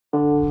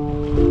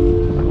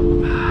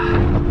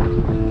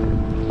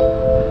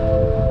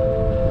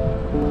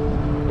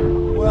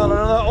Well,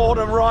 another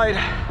autumn ride.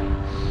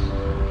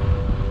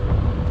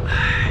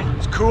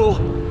 It's cool,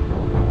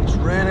 it's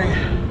raining.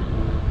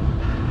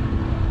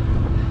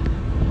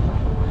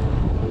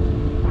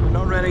 I'm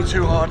not raining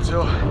too hard,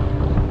 so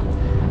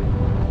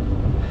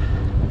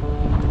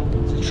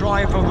it's a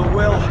triumph of the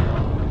will,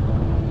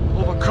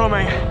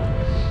 overcoming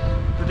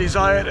the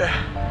desire to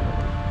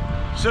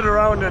sit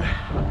around and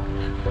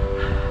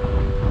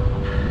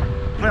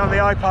play on the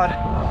iPad.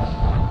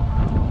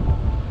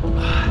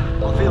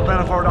 I'll feel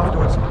better for it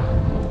afterwards.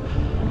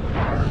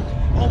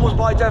 Almost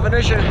by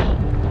definition,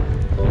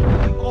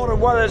 autumn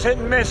weather is hit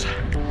and miss,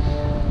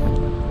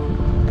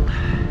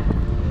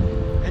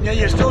 and yet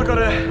you still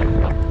gotta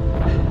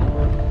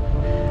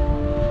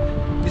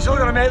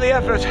make the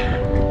effort,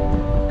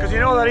 because you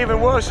know that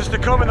even worse is to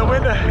come in the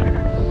winter.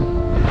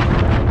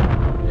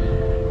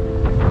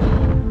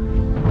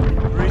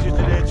 Breezy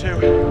today too.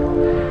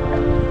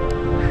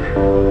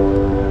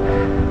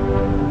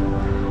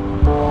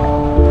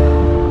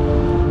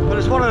 But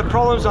it's one of the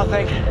problems, I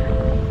think,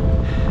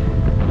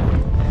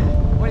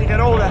 when you get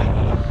older.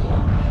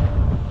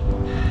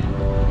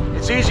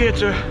 It's easier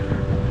to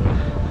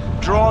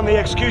draw on the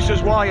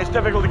excuses why it's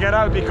difficult to get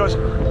out, because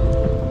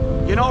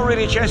you're not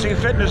really chasing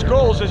fitness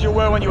goals as you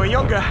were when you were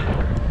younger,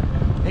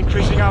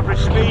 increasing average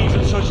speeds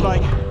and such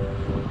like.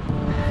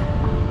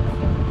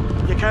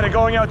 You're kind of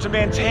going out to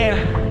maintain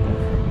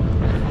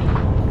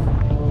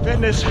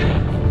fitness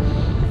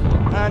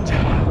and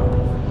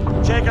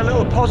take a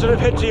little positive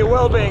hit to your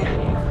well-being.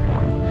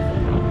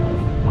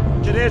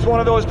 Today's one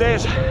of those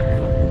days.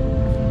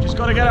 Just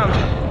gotta get out.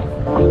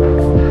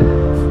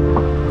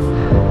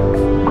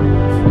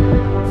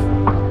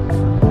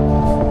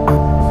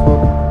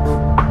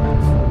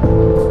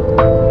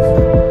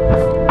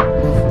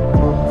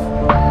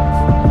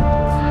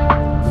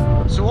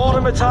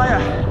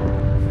 Attire.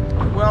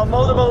 Well,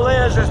 multiple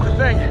layers is the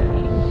thing.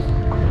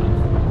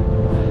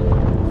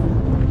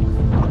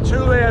 2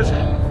 layers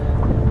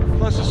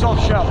plus a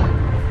soft shell.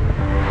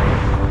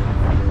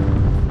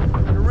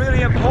 And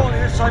really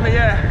important this time of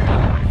year.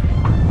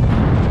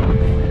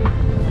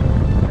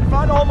 In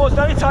fact, almost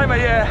any time of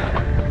year,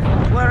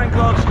 wearing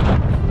gloves.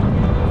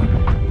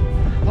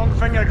 Long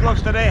finger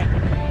gloves today.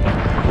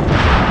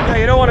 Yeah,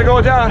 you don't want to go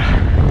down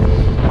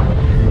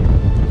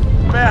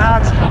bare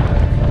hands.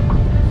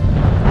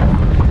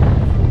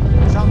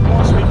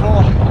 Once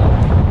before,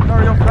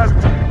 very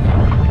unpleasant.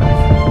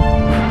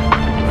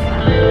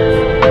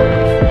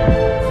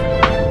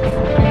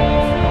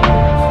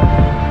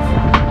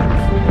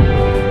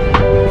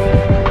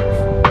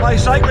 My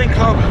cycling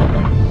club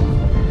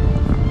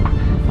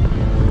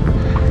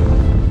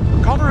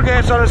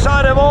congregates on a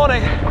Saturday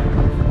morning.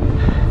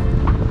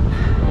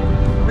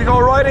 We go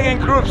riding in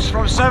groups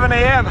from 7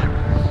 AM.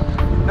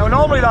 Now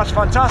normally that's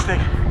fantastic,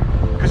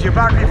 because you're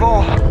back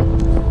before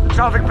the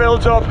traffic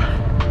builds up.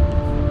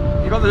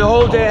 You've got the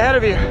whole day ahead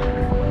of you.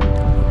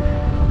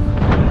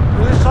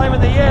 But this time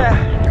of the year,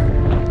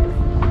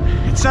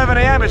 it's 7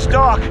 AM, it's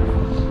dark.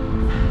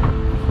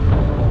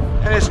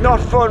 And it's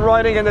not fun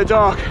riding in the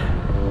dark.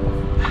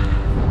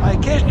 I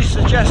occasionally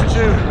suggest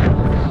to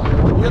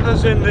the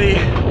others in the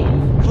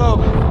club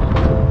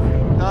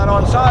that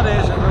on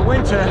Saturdays in the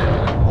winter,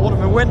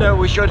 autumn and winter,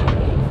 we should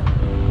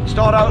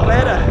start out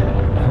later,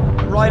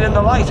 ride in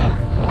the light.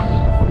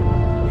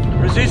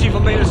 It's easy for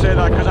me to say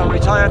that because I'm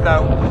retired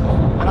now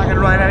and I can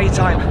ride any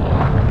time.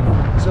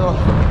 So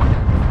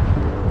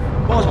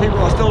most people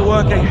are still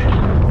working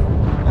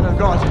and have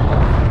got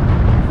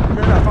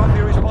greater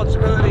family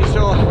responsibility,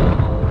 so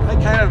they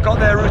kind of got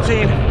their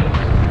routine.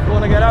 They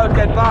want to get out,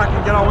 get back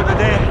and get on with the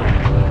day.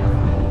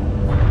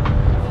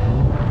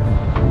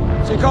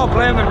 So you can't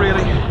blame them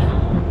really.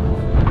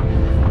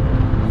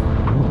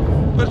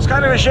 But it's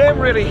kind of a shame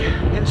really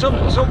in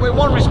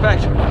one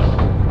respect,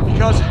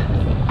 because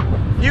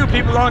new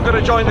people aren't going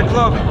to join the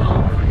club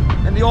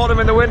in the autumn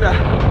and the winter.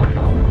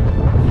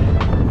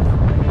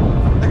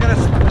 They're going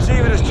to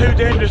perceive it as too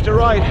dangerous to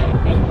ride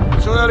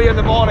so early in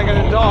the morning and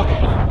in dark.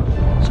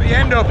 So you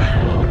end up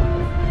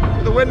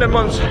with the winter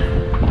months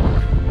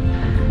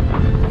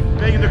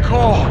being the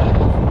core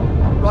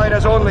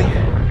riders only.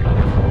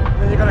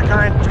 And then you're going to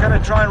kind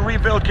of try and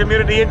rebuild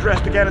community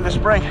interest again in the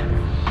spring.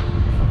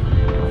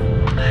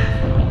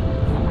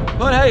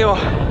 But hey, I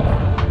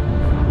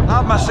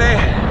have my say.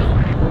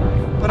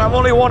 But I'm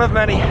only one of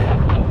many, and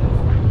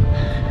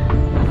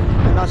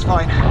that's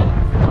fine.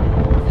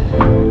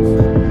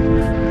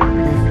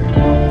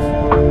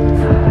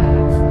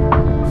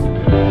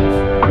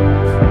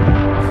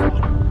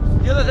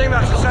 The other thing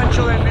that's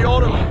essential in the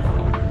autumn,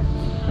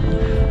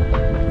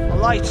 the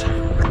lights.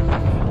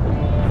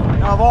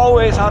 Now, I've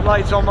always had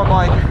lights on my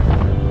bike.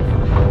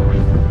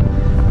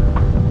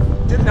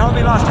 Didn't help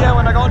me last year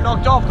when I got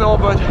knocked off though,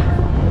 but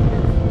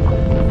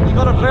you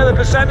got to play the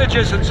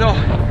percentages, and so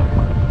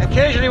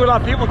occasionally we'll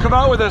have people come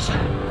out with us.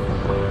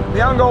 They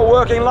haven't got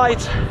working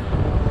lights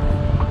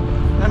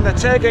and they're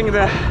taking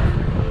the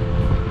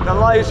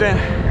lives in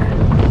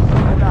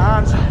their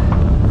hands.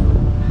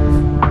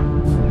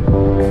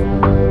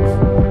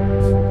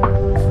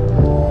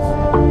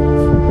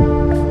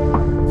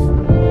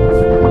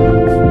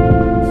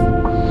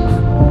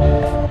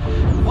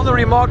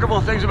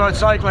 about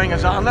cycling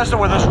is that unless the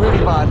weather's really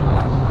bad,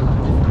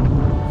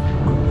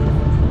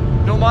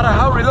 no matter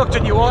how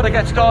reluctant you are to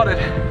get started,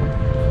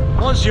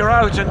 once you're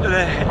out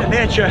into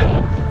nature,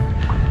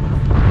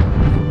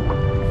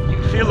 you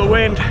can feel the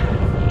wind,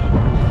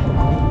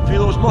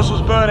 feel those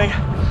muscles burning.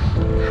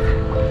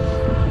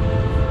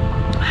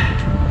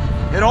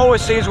 It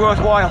always seems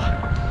worthwhile.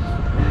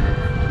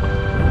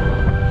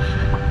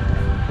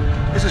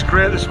 This is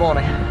great this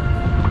morning,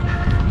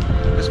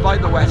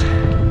 despite the wet.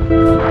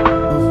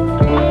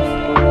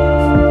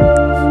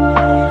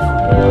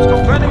 I was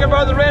complaining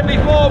about the rain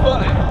before,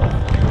 but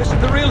this is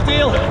the real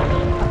deal.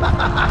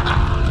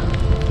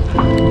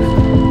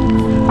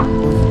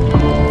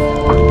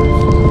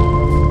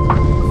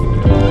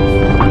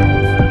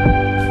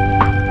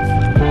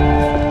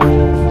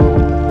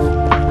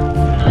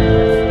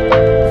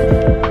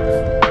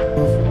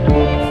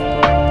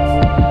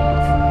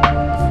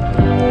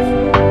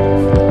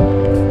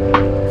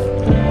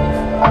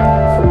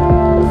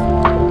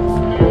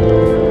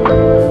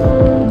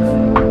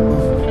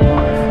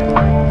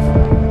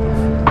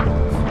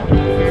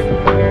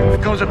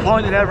 A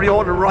point in every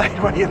autumn ride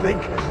when you think,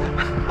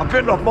 I'm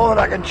bitten off more than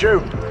I can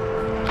chew.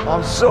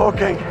 I'm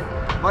soaking,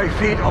 my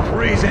feet are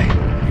freezing.